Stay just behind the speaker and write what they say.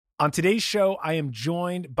On today's show, I am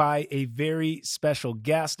joined by a very special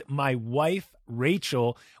guest. My wife,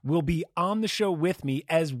 Rachel, will be on the show with me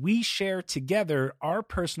as we share together our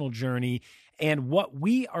personal journey and what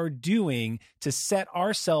we are doing to set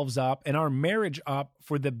ourselves up and our marriage up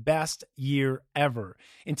for the best year ever.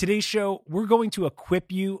 In today's show, we're going to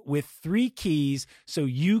equip you with 3 keys so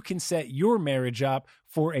you can set your marriage up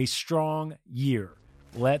for a strong year.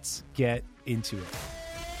 Let's get into it.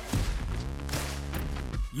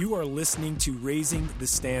 You are listening to Raising the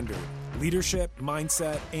Standard, leadership,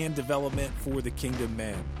 mindset, and development for the kingdom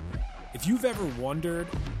man. If you've ever wondered,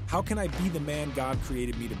 how can I be the man God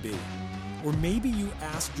created me to be? Or maybe you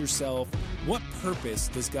asked yourself, what purpose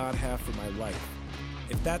does God have for my life?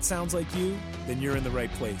 If that sounds like you, then you're in the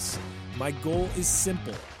right place. My goal is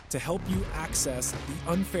simple, to help you access the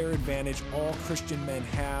unfair advantage all Christian men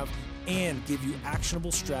have and give you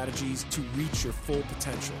actionable strategies to reach your full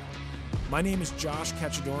potential. My name is Josh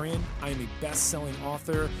Kachadorian. I am a best-selling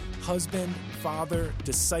author, husband, father,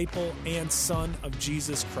 disciple, and son of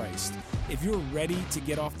Jesus Christ. If you're ready to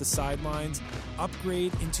get off the sidelines,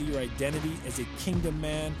 upgrade into your identity as a kingdom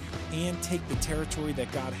man, and take the territory that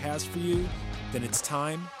God has for you, then it's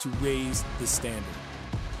time to raise the standard.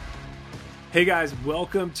 Hey guys,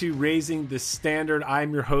 welcome to Raising the Standard.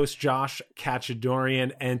 I'm your host, Josh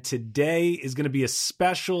Kachadorian, and today is going to be a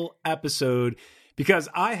special episode because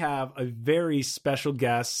I have a very special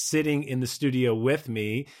guest sitting in the studio with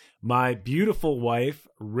me, my beautiful wife,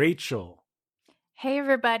 Rachel. Hey,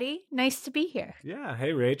 everybody. Nice to be here. Yeah.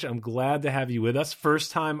 Hey, Rach. I'm glad to have you with us.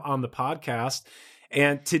 First time on the podcast.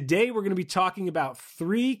 And today we're going to be talking about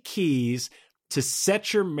 3 keys to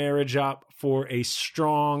set your marriage up for a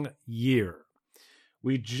strong year.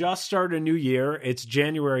 We just started a new year. It's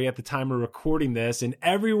January at the time we're recording this, and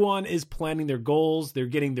everyone is planning their goals. They're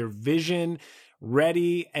getting their vision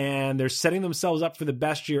ready, and they're setting themselves up for the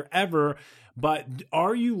best year ever. But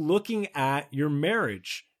are you looking at your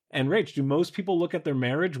marriage? And Rach, do most people look at their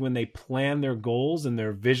marriage when they plan their goals and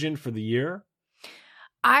their vision for the year?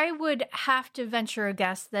 I would have to venture a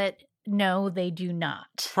guess that no, they do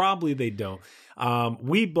not. Probably they don't.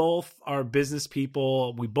 We both are business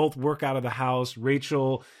people. We both work out of the house.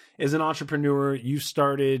 Rachel is an entrepreneur. You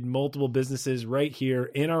started multiple businesses right here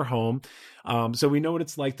in our home. So we know what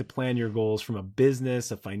it's like to plan your goals from a business,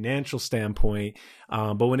 a financial standpoint.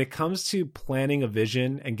 But when it comes to planning a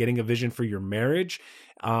vision and getting a vision for your marriage,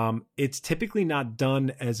 it's typically not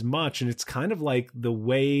done as much. And it's kind of like the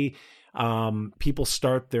way people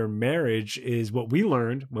start their marriage is what we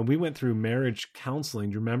learned when we went through marriage counseling.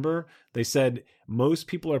 Do you remember? They said most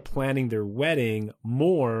people are planning their wedding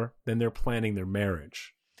more than they're planning their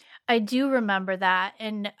marriage. I do remember that.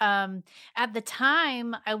 And at the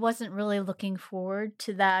time, I wasn't really looking forward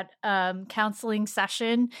to that counseling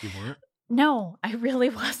session. You weren't? No, I really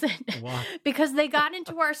wasn't. Why? Because they got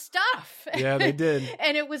into our stuff. Yeah, they did.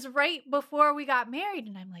 And it was right before we got married.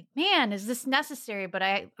 And I'm like, man, is this necessary?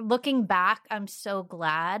 But looking back, I'm so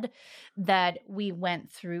glad that we went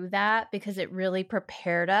through that because it really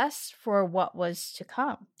prepared us for what was to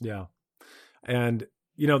come. Yeah. And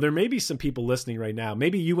you know, there may be some people listening right now.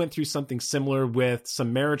 Maybe you went through something similar with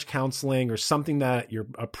some marriage counseling or something that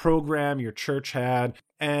a program your church had,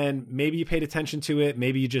 and maybe you paid attention to it.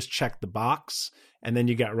 Maybe you just checked the box and then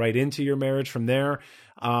you got right into your marriage from there.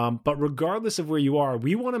 But regardless of where you are,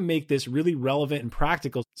 we want to make this really relevant and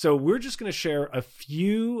practical. So we're just going to share a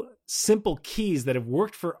few simple keys that have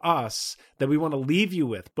worked for us that we want to leave you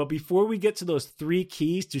with. But before we get to those 3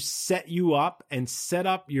 keys to set you up and set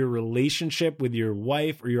up your relationship with your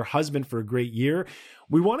wife or your husband for a great year,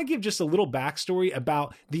 we want to give just a little backstory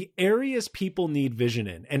about the areas people need vision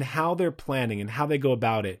in and how they're planning and how they go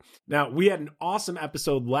about it. Now, we had an awesome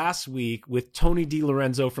episode last week with Tony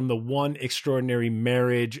DiLorenzo from the One Extraordinary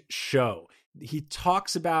Marriage Show. He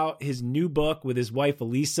talks about his new book with his wife,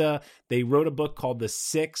 Elisa. They wrote a book called The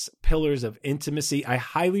 6 Pillars of Intimacy. I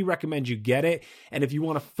highly recommend you get it. And if you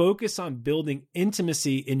want to focus on building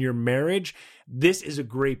intimacy in your marriage, this is a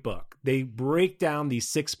great book. They break down these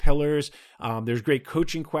 6 pillars. There's great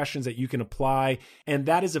coaching questions that you can apply. And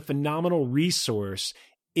that is a phenomenal resource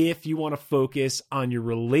if you want to focus on your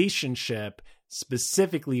relationship,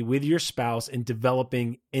 specifically with your spouse, and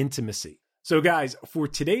developing intimacy. So guys, for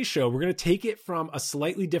today's show, we're going to take it from a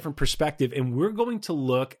slightly different perspective, and we're going to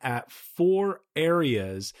look at 4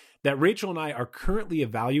 areas that Rachel and I are currently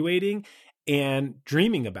evaluating and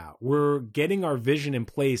dreaming about. We're getting our vision in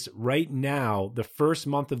place right now, the first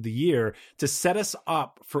month of the year, to set us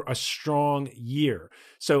up for a strong year.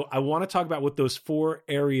 So I want to talk about what those 4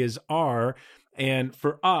 areas are, and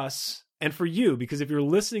for us and for you, because if you're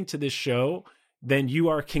listening to this show, then you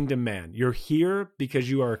are a kingdom man. You're here because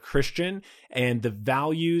you are a Christian, and the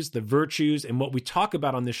values, the virtues, and what we talk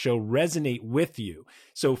about on this show resonate with you.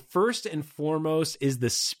 So first and foremost is the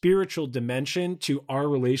spiritual dimension to our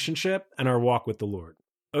relationship and our walk with the Lord.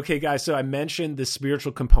 Okay, guys, so I mentioned the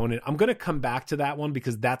spiritual component. I'm going to come back to that one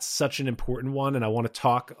because that's such an important one, and I want to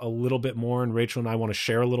talk a little bit more, and Rachel and I want to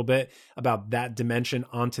share a little bit about that dimension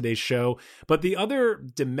on today's show. But the other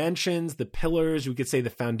dimensions, the pillars, we could say the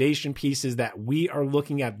foundation pieces that we are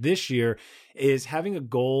looking at this year is having a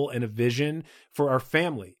goal and a vision for our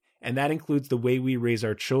family, and that includes the way we raise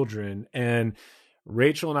our children. And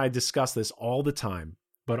Rachel and I discuss this all the time,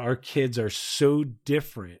 but our kids are so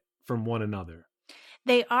different from one another.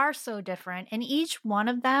 They are so different, and each one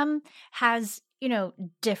of them has,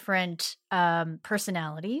 different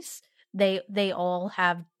personalities. They all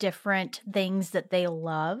have different things that they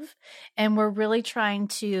love, and we're really trying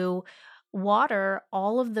to water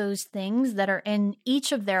all of those things that are in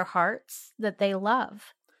each of their hearts that they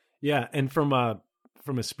love. Yeah, and from a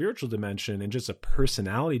spiritual dimension and just a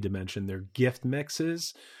personality dimension, their gift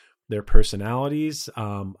mixes, their personalities,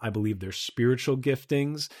 I believe their spiritual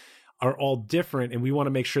giftings are all different, and we want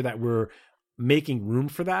to make sure that we're making room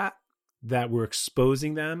for that we're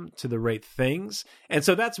exposing them to the right things. And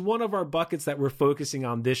so that's one of our buckets that we're focusing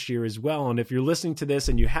on this year as well. And if you're listening to this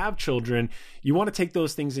and you have children, you want to take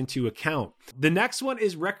those things into account. The next one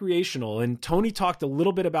is recreational, and Tony talked a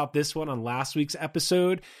little bit about this one on last week's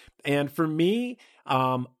episode. And for me,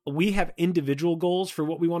 we have individual goals for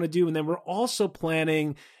what we want to do, and then we're also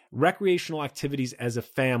planning recreational activities as a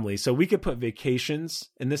family. So we could put vacations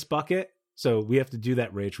in this bucket. So we have to do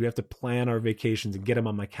that, Rach. We have to plan our vacations and get them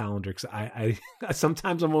on my calendar. Because I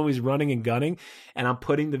sometimes I'm always running and gunning, and I'm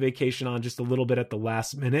putting the vacation on just a little bit at the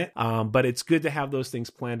last minute. But it's good to have those things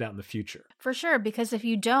planned out in the future. For sure, because if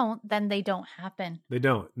you don't, then they don't happen. They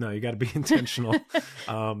don't. No, you got to be intentional.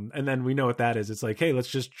 And then we know what that is. It's like, hey, let's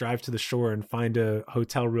just drive to the shore and find a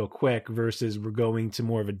hotel real quick versus we're going to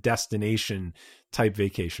more of a destination type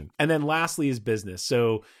vacation. And then lastly is business.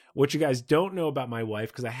 So what you guys don't know about my wife,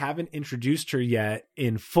 because I haven't introduced her yet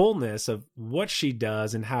in fullness of what she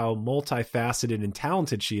does and how multifaceted and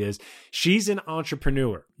talented she is, she's an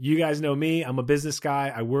entrepreneur. You guys know me. I'm a business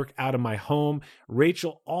guy. I work out of my home.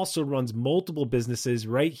 Rachel also runs multiple businesses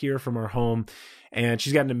right here from our home, and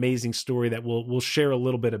she's got an amazing story that we'll share a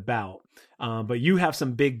little bit about. But you have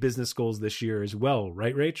some big business goals this year as well,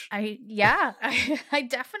 right, Rach? I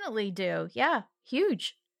definitely do. Yeah,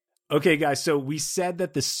 huge. Okay, guys, so we said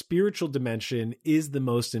that the spiritual dimension is the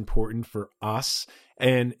most important for us,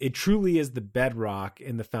 and it truly is the bedrock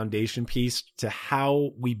and the foundation piece to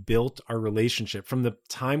how we built our relationship. From the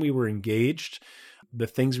time we were engaged, the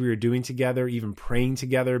things we were doing together, even praying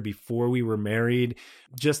together before we were married,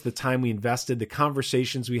 just the time we invested, the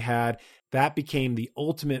conversations we had, that became the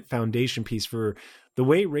ultimate foundation piece for the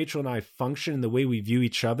way Rachel and I function and the way we view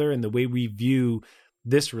each other and the way we view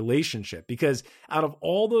this relationship. Because out of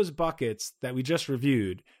all those buckets that we just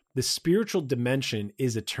reviewed, the spiritual dimension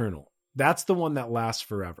is eternal. That's the one that lasts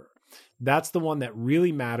forever. That's the one that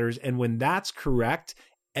really matters. And when that's correct,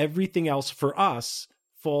 everything else for us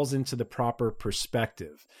falls into the proper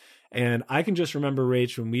perspective. And I can just remember,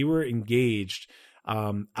 Rach, when we were engaged,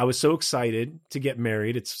 I was so excited to get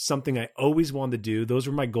married. It's something I always wanted to do. Those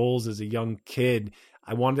were my goals as a young kid.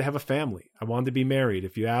 I wanted to have a family. I wanted to be married.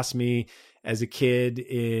 If you ask me as a kid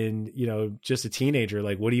just a teenager,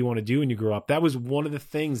 like, what do you want to do when you grow up? That was one of the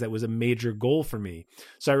things that was a major goal for me.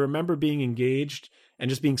 So I remember being engaged and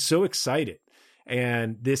just being so excited.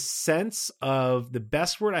 And this sense of, the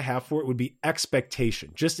best word I have for it would be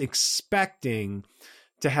expectation, just expecting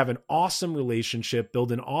to have an awesome relationship,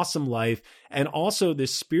 build an awesome life, and also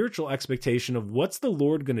this spiritual expectation of what's the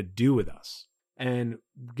Lord going to do with us, and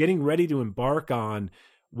getting ready to embark on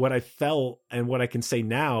what I felt and what I can say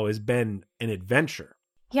now has been an adventure.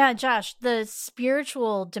 Yeah, Josh, the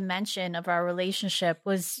spiritual dimension of our relationship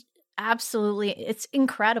was it's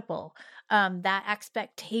incredible. That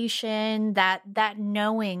expectation, that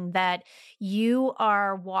knowing that you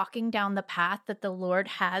are walking down the path that the Lord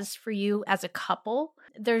has for you as a couple.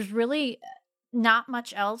 There's really not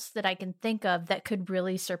much else that I can think of that could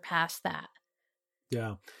really surpass that.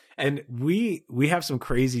 Yeah. And we have some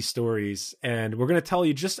crazy stories, and we're going to tell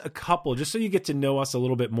you just a couple, just so you get to know us a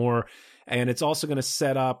little bit more. And it's also going to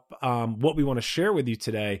set up what we want to share with you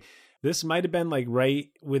today. This might have been like right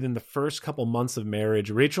within the first couple months of marriage.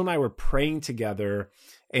 Rachel and I were praying together,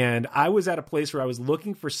 and I was at a place where I was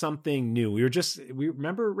looking for something new. We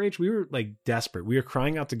remember, Rach, we were like desperate. We were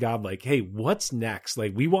crying out to God, like, hey, what's next?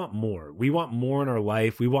 Like, we want more. We want more in our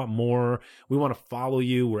life. We want more. We want to follow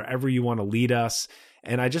you wherever you want to lead us.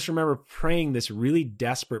 And I just remember praying this really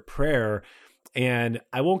desperate prayer. And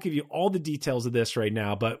I won't give you all the details of this right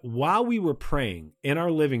now, but while we were praying in our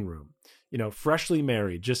living room, freshly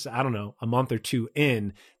married, just, I don't know, a month or two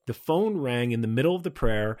in, the phone rang in the middle of the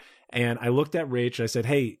prayer. And I looked at Rach and I said,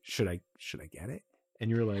 hey, should I get it? And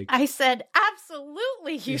you were like, I said,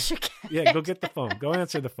 absolutely, you should get it. Yeah, go get the phone. Go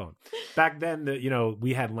answer the phone. Back then,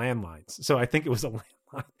 we had landlines. So I think it was a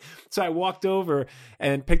landline. So I walked over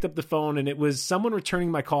and picked up the phone, and it was someone returning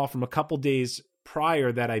my call from a couple days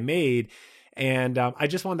prior that I made. And I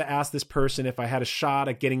just wanted to ask this person if I had a shot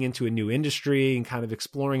at getting into a new industry and kind of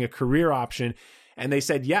exploring a career option. And they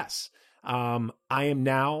said, yes, I am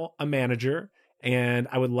now a manager, and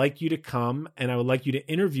I would like you to come and I would like you to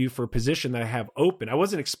interview for a position that I have open. I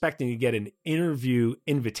wasn't expecting to get an interview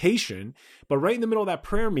invitation, but right in the middle of that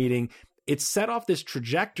prayer meeting, it set off this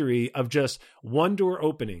trajectory of just one door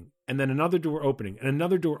opening and then another door opening and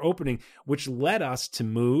another door opening, which led us to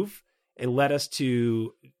move. It led us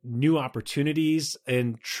to new opportunities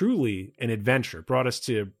and truly an adventure. It brought us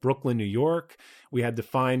to Brooklyn, New York. We had to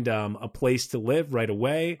find a place to live right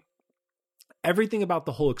away. Everything about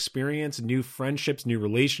the whole experience, new friendships, new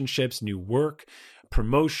relationships, new work,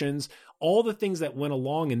 promotions, all the things that went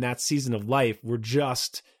along in that season of life were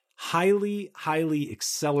just highly, highly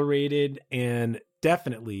accelerated and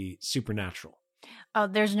definitely supernatural. Oh,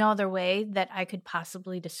 there's no other way that I could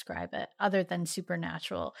possibly describe it other than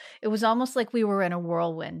supernatural. It was almost like we were in a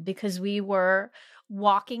whirlwind because we were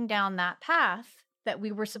walking down that path that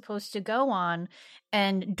we were supposed to go on,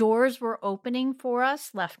 and doors were opening for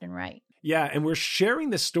us left and right. Yeah, and we're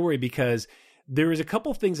sharing this story because there is a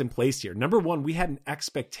couple of things in place here. Number one, we had an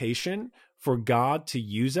expectation for God to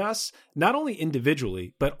use us, not only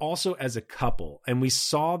individually, but also as a couple. And we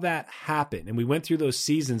saw that happen. And we went through those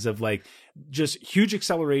seasons of like just huge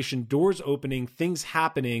acceleration, doors opening, things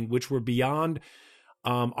happening, which were beyond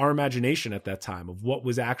our imagination at that time of what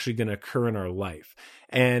was actually going to occur in our life.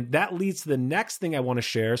 And that leads to the next thing I want to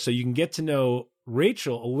share so you can get to know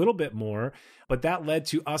Rachel a little bit more. But that led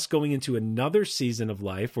to us going into another season of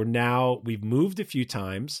life where now we've moved a few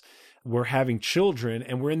times, we're having children,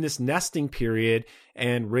 and we're in this nesting period.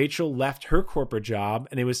 And Rachel left her corporate job,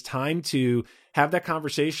 and it was time to have that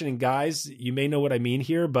conversation. And guys, you may know what I mean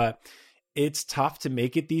here, but it's tough to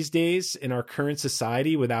make it these days in our current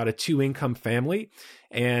society without a 2-income family.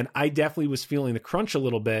 And I definitely was feeling the crunch a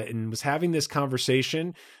little bit and was having this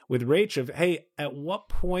conversation with Rach of, hey, at what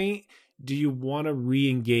point do you want to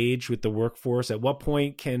re-engage with the workforce? At what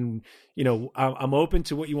point can, I'm open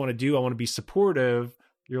to what you want to do. I want to be supportive.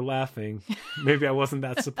 You're laughing. Maybe I wasn't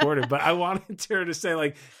that supportive, but I wanted her to say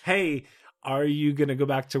like, hey, are you going to go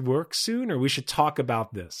back to work soon? Or we should talk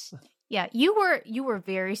about this. Yeah, you were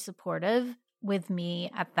very supportive with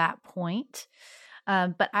me at that point.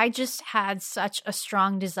 But I just had such a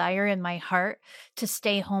strong desire in my heart to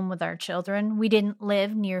stay home with our children. We didn't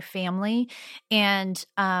live near family. And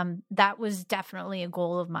that was definitely a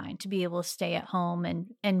goal of mine, to be able to stay at home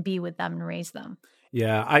and be with them and raise them.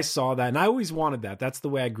 Yeah, I saw that. And I always wanted that. That's the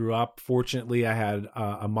way I grew up. Fortunately, I had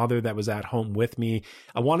a mother that was at home with me.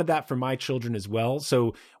 I wanted that for my children as well.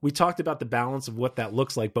 So we talked about the balance of what that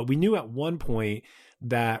looks like. But we knew at one point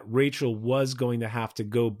that Rachel was going to have to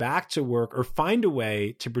go back to work or find a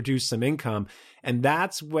way to produce some income. And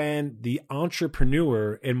that's when the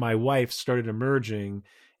entrepreneur in my wife started emerging.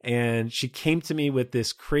 And she came to me with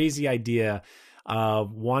this crazy idea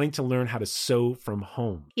of wanting to learn how to sew from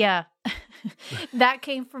home. Yeah, that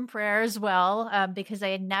came from prayer as well, because I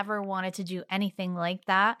had never wanted to do anything like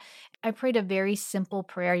that. I prayed a very simple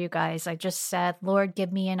prayer, you guys. I just said, Lord,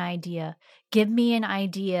 give me an idea. Give me an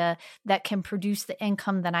idea that can produce the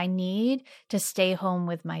income that I need to stay home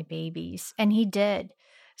with my babies. And he did.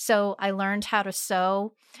 So I learned how to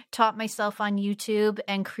sew, taught myself on YouTube,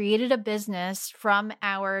 and created a business from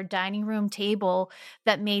our dining room table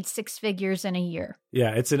that made 6 figures in a year.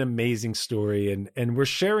 Yeah, it's an amazing story. And we're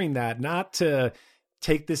sharing that not to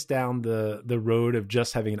take this down the road of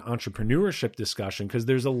just having an entrepreneurship discussion, because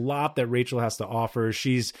there's a lot that Rachel has to offer.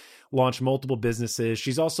 She's launched multiple businesses.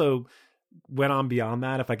 She's also went on beyond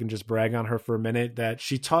that, if I can just brag on her for a minute, that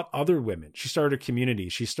she taught other women. She started a community.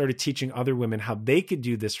 She started teaching other women how they could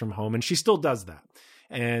do this from home, and she still does that.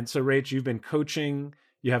 And so, Rach, you've been coaching.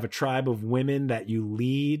 You have a tribe of women that you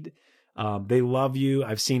lead. They love you.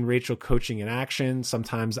 I've seen Rachel coaching in action.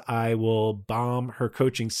 Sometimes I will bomb her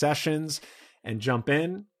coaching sessions and jump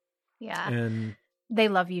in. Yeah. And they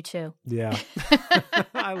love you too. Yeah.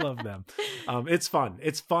 I love them. It's fun.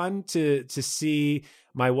 It's fun to see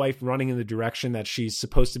my wife running in the direction that she's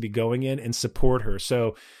supposed to be going in and support her.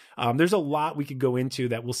 So There's a lot we could go into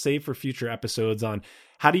that we'll save for future episodes on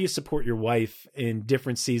how do you support your wife in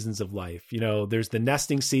different seasons of life. There's the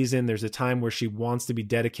nesting season. There's a time where she wants to be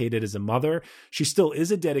dedicated as a mother. She still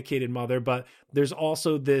is a dedicated mother, but there's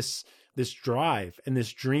also this drive and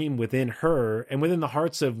this dream within her and within the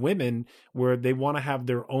hearts of women where they want to have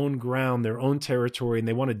their own ground, their own territory, and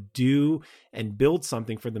they want to do and build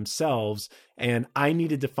something for themselves. And I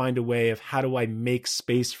needed to find a way of how do I make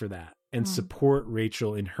space for that and support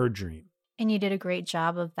Rachel in her dream. And you did a great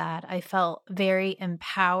job of that. I felt very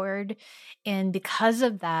empowered. And because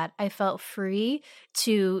of that, I felt free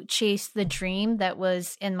to chase the dream that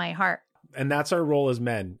was in my heart. And that's our role as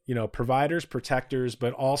men, providers, protectors,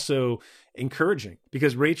 but also encouraging,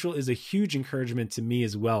 because Rachel is a huge encouragement to me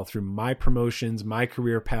as well through my promotions, my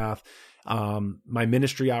career path, my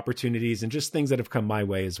ministry opportunities, and just things that have come my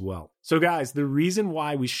way as well. So guys, the reason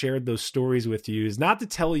why we shared those stories with you is not to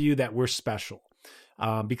tell you that we're special.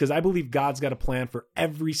 Because I believe God's got a plan for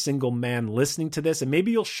every single man listening to this. And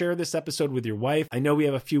maybe you'll share this episode with your wife. I know we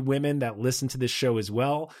have a few women that listen to this show as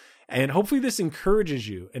well. And hopefully this encourages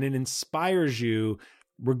you and it inspires you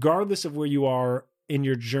regardless of where you are in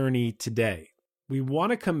your journey today. We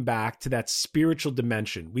want to come back to that spiritual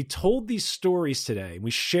dimension. We told these stories today. We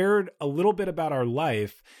shared a little bit about our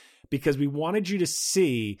life because we wanted you to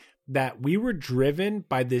see that we were driven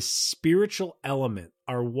by this spiritual element,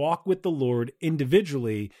 our walk with the Lord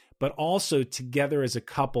individually, but also together as a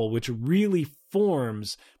couple, which really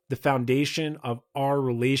forms the foundation of our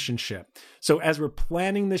relationship. So as we're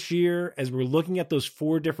planning this year, as we're looking at those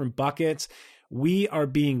 4 different buckets, we are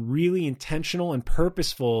being really intentional and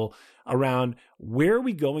purposeful around where are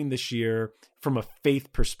we going this year from a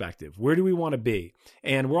faith perspective? Where do we want to be?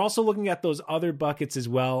 And we're also looking at those other buckets as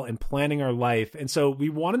well and planning our life. And so we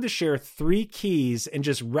wanted to share 3 keys and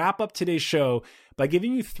just wrap up today's show by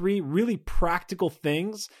giving you 3 really practical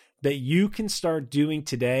things that you can start doing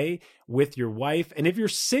today with your wife. And if you're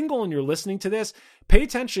single and you're listening to this, pay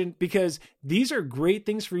attention, because these are great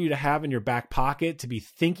things for you to have in your back pocket to be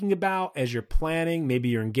thinking about as you're planning. Maybe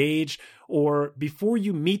you're engaged or before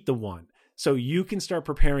you meet the one. So you can start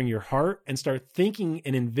preparing your heart and start thinking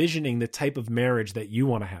and envisioning the type of marriage that you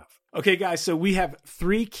want to have. Okay, guys, so we have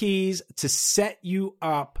 3 keys to set you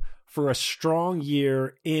up for a strong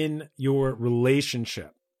year in your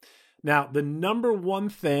relationship. Now, the number one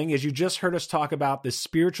thing, as you just heard us talk about the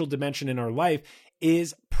spiritual dimension in our life,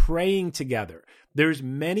 is praying together. There's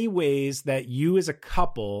many ways that you as a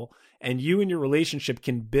couple and you in your relationship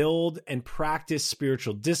can build and practice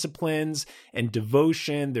spiritual disciplines and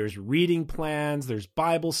devotion. There's reading plans, there's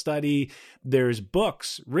Bible study, there's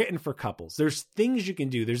books written for couples. There's things you can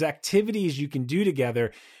do, there's activities you can do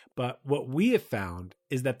together. But what we have found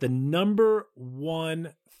is that the number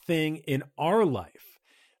one thing in our life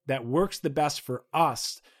that works the best for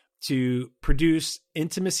us to produce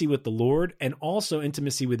intimacy with the Lord and also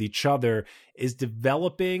intimacy with each other is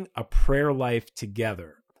developing a prayer life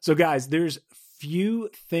together. So guys, there's few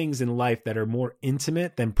things in life that are more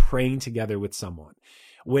intimate than praying together with someone.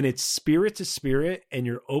 When it's spirit to spirit and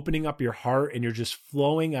you're opening up your heart and you're just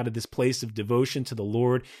flowing out of this place of devotion to the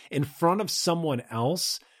Lord in front of someone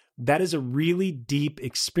else, that is a really deep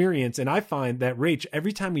experience. And I find that, Rach,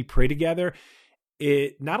 every time we pray together,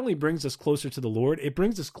 it not only brings us closer to the Lord, it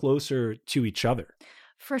brings us closer to each other.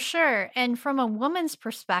 For sure. And from a woman's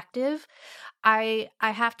perspective, I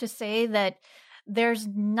have to say that there's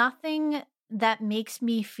nothing that makes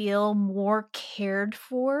me feel more cared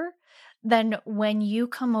for than when you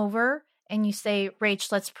come over and you say,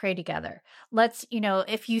 Rach, let's pray together. Let's,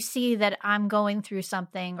 if you see that I'm going through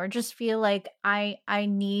something or just feel like I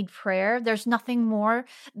need prayer, there's nothing more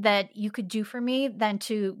that you could do for me than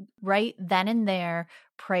to right then and there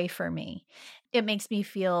pray for me. It makes me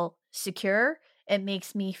feel secure. It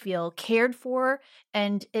makes me feel cared for,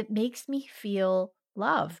 and it makes me feel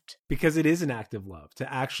loved. Because it is an act of love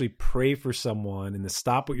to actually pray for someone and to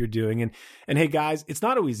stop what you're doing. And hey, guys, it's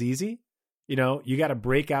not always easy. You got to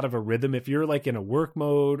break out of a rhythm if you're like in a work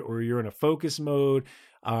mode or you're in a focus mode,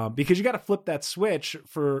 because you got to flip that switch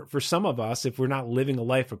for some of us if we're not living a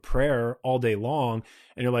life of prayer all day long.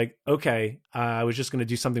 And you're like, okay, I was just going to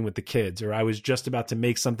do something with the kids, or I was just about to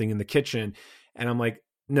make something in the kitchen. And I'm like,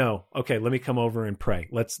 no, okay, let me come over and pray.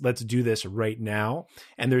 Let's do this right now.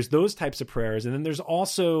 And there's those types of prayers. And then there's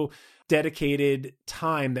also dedicated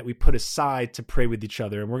time that we put aside to pray with each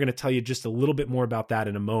other. And we're going to tell you just a little bit more about that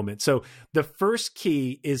in a moment. So the first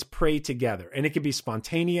key is pray together. And it can be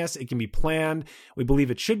spontaneous. It can be planned. We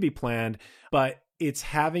believe it should be planned, but it's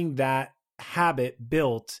having that habit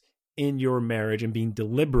built in your marriage and being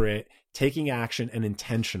deliberate, taking action, and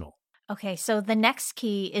intentional. Okay, so the next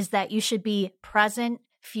key is that you should be present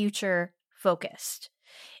future focused.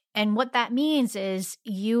 And what that means is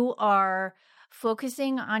you are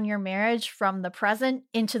focusing on your marriage from the present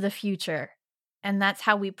into the future. And that's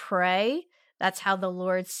how we pray. That's how the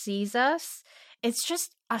Lord sees us. It's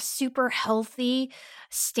just a super healthy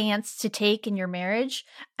stance to take in your marriage.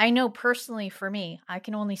 I know personally for me, I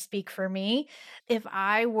can only speak for me. If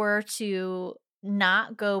I were to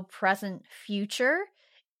not go present future,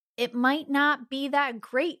 it might not be that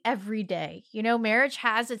great every day. You know, marriage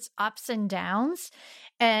has its ups and downs,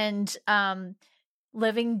 and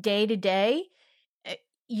living day to day,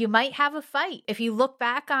 you might have a fight. If you look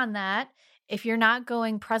back on that, if you're not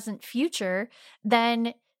going present future,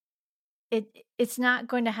 then it's not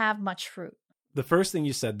going to have much fruit. The first thing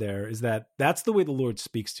you said there is that that's the way the Lord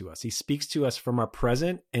speaks to us. He speaks to us from our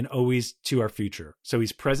present and always to our future. So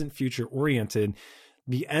he's present, future oriented.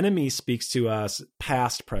 The enemy speaks to us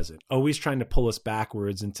past, present, always trying to pull us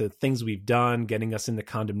backwards into things we've done, getting us into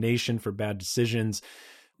condemnation for bad decisions.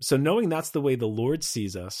 So knowing that's the way the Lord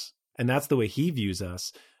sees us, and that's the way he views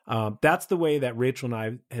us, that's the way that Rachel and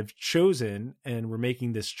I have chosen, and we're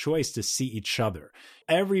making this choice to see each other.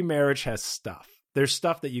 Every marriage has stuff. There's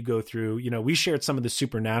stuff that you go through. You know, we shared some of the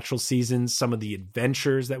supernatural seasons, some of the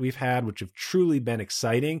adventures that we've had, which have truly been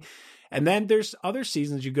exciting. And then there's other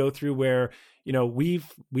seasons you go through where, you know, we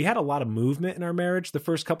had a lot of movement in our marriage the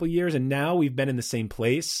first couple of years, and now we've been in the same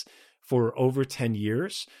place for over 10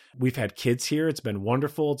 years. We've had kids here. It's been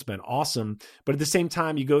wonderful. It's been awesome. But at the same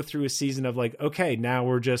time, you go through a season of like, okay, now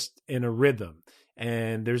we're just in a rhythm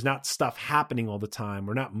and there's not stuff happening all the time.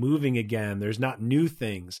 We're not moving again. There's not new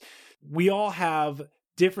things. We all have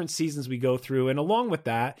different seasons we go through. And along with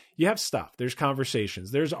that, you have stuff. There's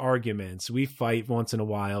conversations, there's arguments. We fight once in a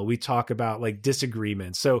while. We talk about like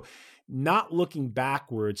disagreements. So not looking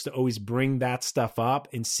backwards to always bring that stuff up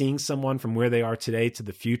and seeing someone from where they are today to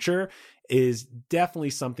the future is definitely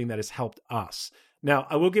something that has helped us. Now,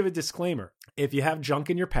 I will give a disclaimer. If you have junk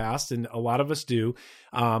in your past, and a lot of us do,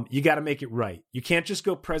 you got to make it right. You can't just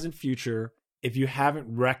go present, future if you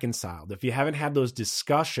haven't reconciled, if you haven't had those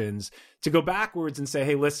discussions to go backwards and say,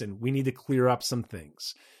 hey, listen, we need to clear up some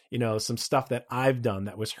things. You know, some stuff that I've done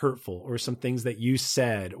that was hurtful, or some things that you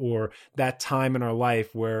said, or that time in our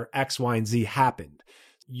life where X, Y, and Z happened.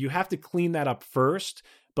 You have to clean that up first,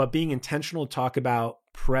 but being intentional to talk about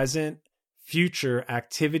present, future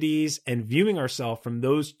activities and viewing ourselves from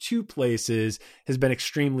those two places has been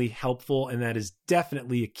extremely helpful. And that is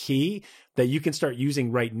definitely a key that you can start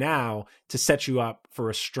using right now to set you up for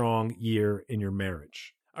a strong year in your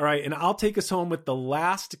marriage. All right, and I'll take us home with the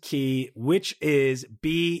last key, which is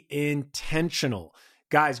be intentional.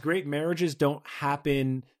 Guys, great marriages don't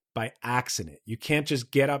happen by accident. You can't just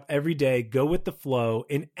get up every day, go with the flow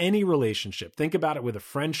in any relationship. Think about it with a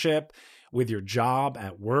friendship, with your job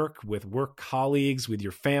at work, with work colleagues, with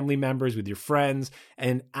your family members, with your friends,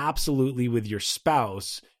 and absolutely with your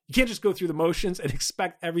spouse. You can't just go through the motions and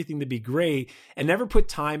expect everything to be great and never put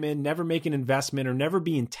time in, never make an investment, or never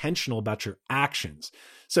be intentional about your actions.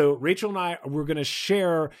 So Rachel and I, we're going to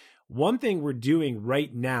share one thing we're doing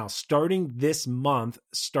right now, starting this month,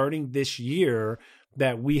 starting this year,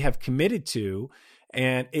 that we have committed to.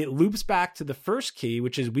 And it loops back to the first key,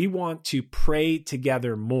 which is we want to pray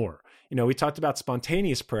together more. You know, we talked about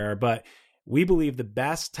spontaneous prayer, but we believe the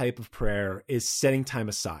best type of prayer is setting time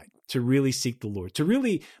aside to really seek the Lord, to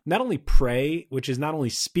really not only pray, which is not only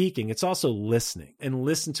speaking, it's also listening, and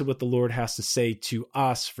listen to what the Lord has to say to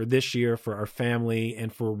us for this year, for our family,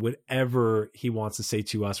 and for whatever he wants to say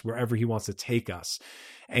to us, wherever he wants to take us.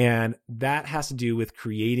 And that has to do with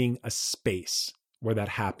creating a space where that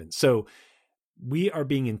happens. So we are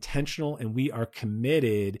being intentional and we are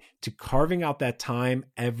committed to carving out that time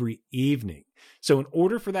every evening. So in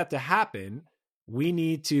order for that to happen, we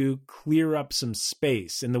need to clear up some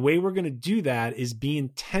space. And the way we're going to do that is be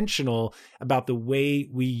intentional about the way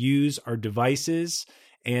we use our devices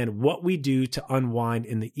and what we do to unwind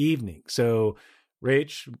in the evening. So,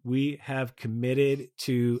 Rach, we have committed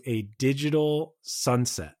to a digital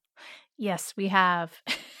sunset. Yes, we have.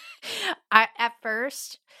 At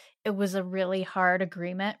first, it was a really hard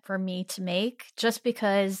agreement for me to make, just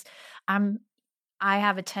because I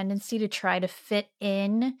have a tendency to try to fit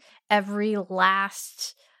in every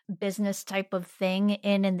last business type of thing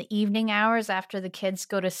in the evening hours after the kids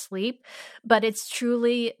go to sleep. But it's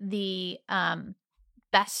truly the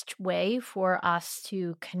best way for us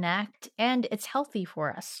to connect, and it's healthy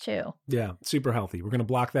for us too. Yeah, super healthy. We're going to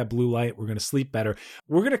block that blue light. We're going to sleep better.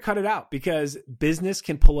 We're going to cut it out because business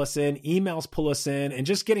can pull us in, emails pull us in, and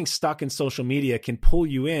just getting stuck in social media can pull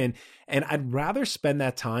you in. And I'd rather spend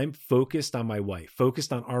that time focused on my wife,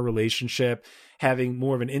 focused on our relationship, having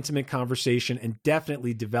more of an intimate conversation, and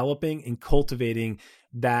definitely developing and cultivating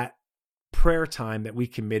that prayer time that we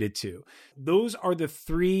committed to. Those are the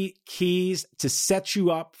 3 keys to set you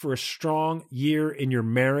up for a strong year in your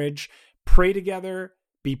marriage. Pray together,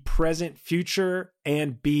 be present future,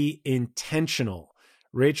 and be intentional.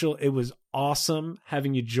 Rachel, it was awesome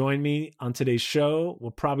having you join me on today's show.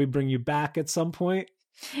 We'll probably bring you back at some point.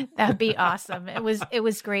 That'd be awesome. It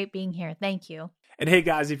was great being here. Thank you. And hey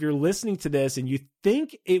guys, if you're listening to this and you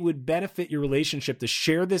think it would benefit your relationship to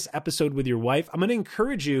share this episode with your wife, I'm going to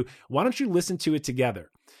encourage you, why don't you listen to it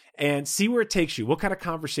together and see where it takes you? What kind of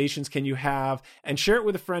conversations can you have? And share it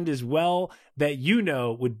with a friend as well that you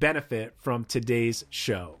know would benefit from today's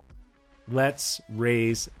show. Let's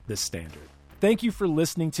raise the standard. Thank you for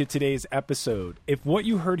listening to today's episode. If what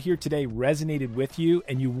you heard here today resonated with you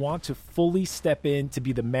and you want to fully step in to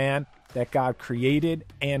be the man that God created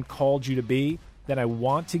and called you to be, then I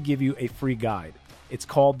want to give you a free guide. It's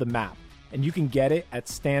called The Map, and you can get it at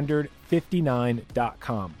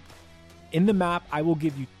standard59.com. In the map, I will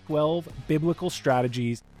give you 12 biblical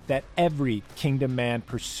strategies that every kingdom man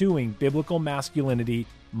pursuing biblical masculinity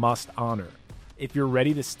must honor. If you're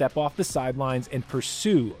ready to step off the sidelines and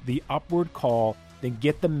pursue the upward call, then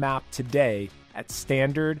get the map today at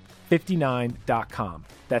standard59.com.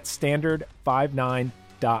 That's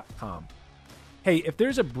standard59.com. Hey, if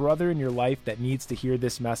there's a brother in your life that needs to hear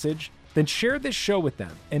this message, then share this show with them.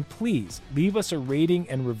 And please leave us a rating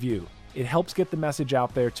and review. It helps get the message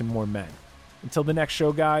out there to more men. Until the next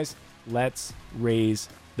show, guys, let's raise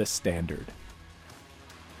the standard.